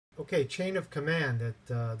Okay, chain of command at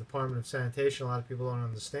Department of Sanitation. A lot of people don't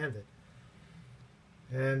understand it.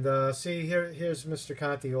 And see, here's Mr.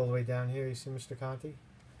 Conte all the way down here. You see Mr. Conte?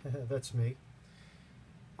 That's me.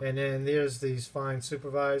 And then there's these fine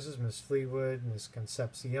supervisors, Miss Fleetwood, Miss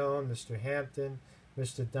Concepcion, Mr. Hampton,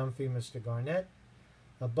 Mr. Dunphy, Mr. Garnett.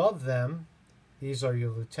 Above them, these are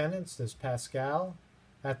your lieutenants. There's Pascal.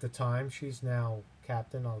 At the time, she's now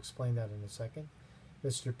captain. I'll explain that in a second.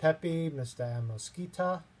 Mr. Pepe, Mr.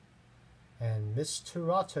 Amosquita, and Miss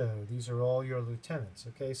Turato. These are all your lieutenants.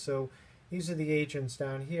 Okay, so these are the agents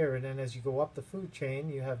down here. And then as you go up the food chain,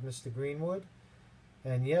 you have Mr. Greenwood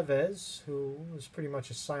and Nieves, who was pretty much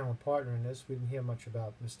a silent partner in this. We didn't hear much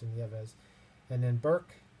about Mr. Nieves. And then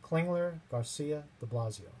Burke, Klingler, Garcia, de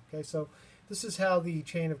Blasio. Okay, so this is how the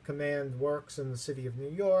chain of command works in the city of New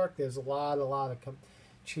York. There's a lot of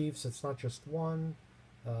chiefs. It's not just one.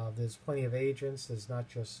 There's plenty of agents. There's not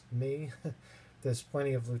just me. There's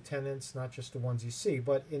plenty of lieutenants, not just the ones you see.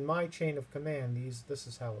 But in my chain of command, this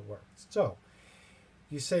is how it works. So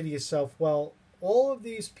you say to yourself, well, all of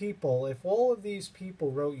these people, if all of these people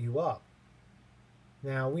wrote you up,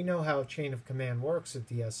 now we know how chain of command works at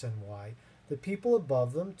DSNY. The people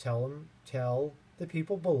above them tell the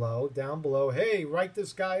people down below, hey, write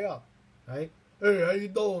this guy up, right? Hey, how you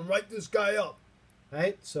doing? Write this guy up,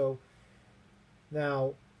 right? So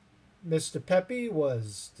now, Mr. Pepe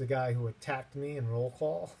was the guy who attacked me in roll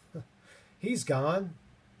call. He's gone.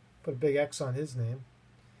 Put a big X on his name.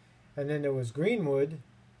 And then there was Greenwood,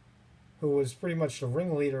 who was pretty much the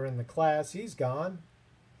ringleader in the class. He's gone.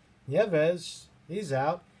 Nieves, he's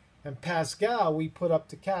out. And Pascal, we put up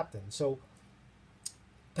to captain. So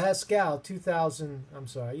Pascal,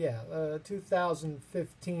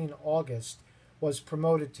 2015 August, was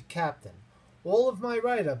promoted to captain. All of my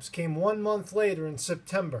write-ups came 1 month later in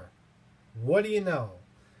September. What do you know?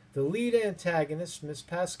 The lead antagonist, Miss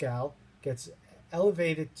Pascal, gets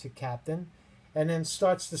elevated to captain and then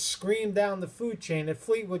starts to scream down the food chain at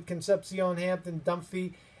Fleetwood, Concepcion, Hampton,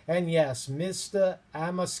 Dunphy, and yes, Mr.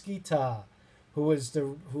 Amosquita, who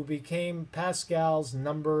became Pascal's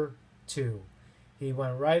number 2. He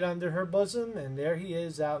went right under her bosom, and there he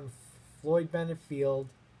is out in Floyd Bennett Field,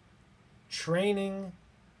 training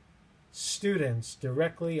students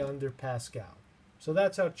directly under Pascal. So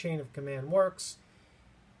that's how chain of command works.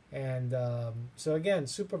 And so again,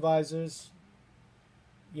 supervisors,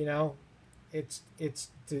 you know,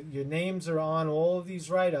 your names are on all of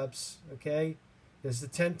these write-ups. Okay, there's the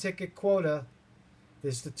 10-ticket quota.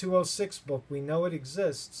 There's the 206 book. We know it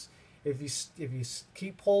exists. If you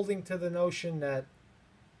keep holding to the notion that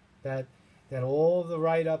all of the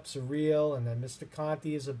write-ups are real and that Mr.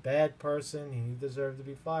 Conte is a bad person, he deserved to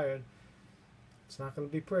be fired, it's not going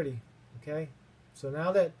to be pretty. Okay. So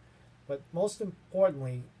now but most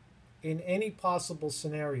importantly, in any possible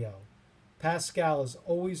scenario, Pascal is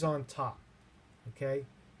always on top. Okay?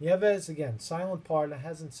 Nieves, again, silent partner,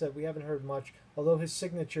 hasn't said, we haven't heard much, although his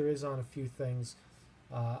signature is on a few things.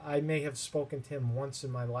 I may have spoken to him once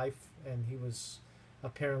in my life, and he was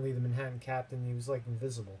apparently the Manhattan captain. He was like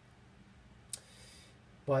invisible.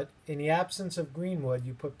 But in the absence of Greenwood,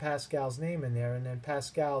 you put Pascal's name in there, and then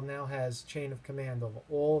Pascal now has chain of command over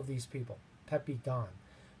all of these people. Pepe gone.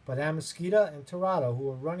 But Amosquita and Turato, who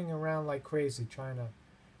are running around like crazy trying to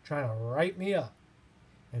write me up.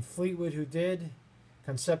 And Fleetwood, who did.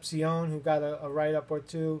 Concepcion, who got a write-up or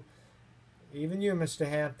two. Even you, Mr.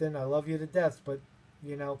 Hampton, I love you to death, but,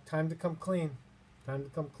 you know, time to come clean. Time to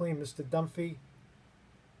come clean. Mr. Dunphy,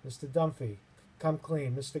 come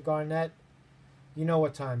clean. Mr. Garnett, you know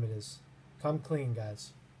what time it is. Come clean,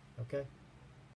 guys. Okay?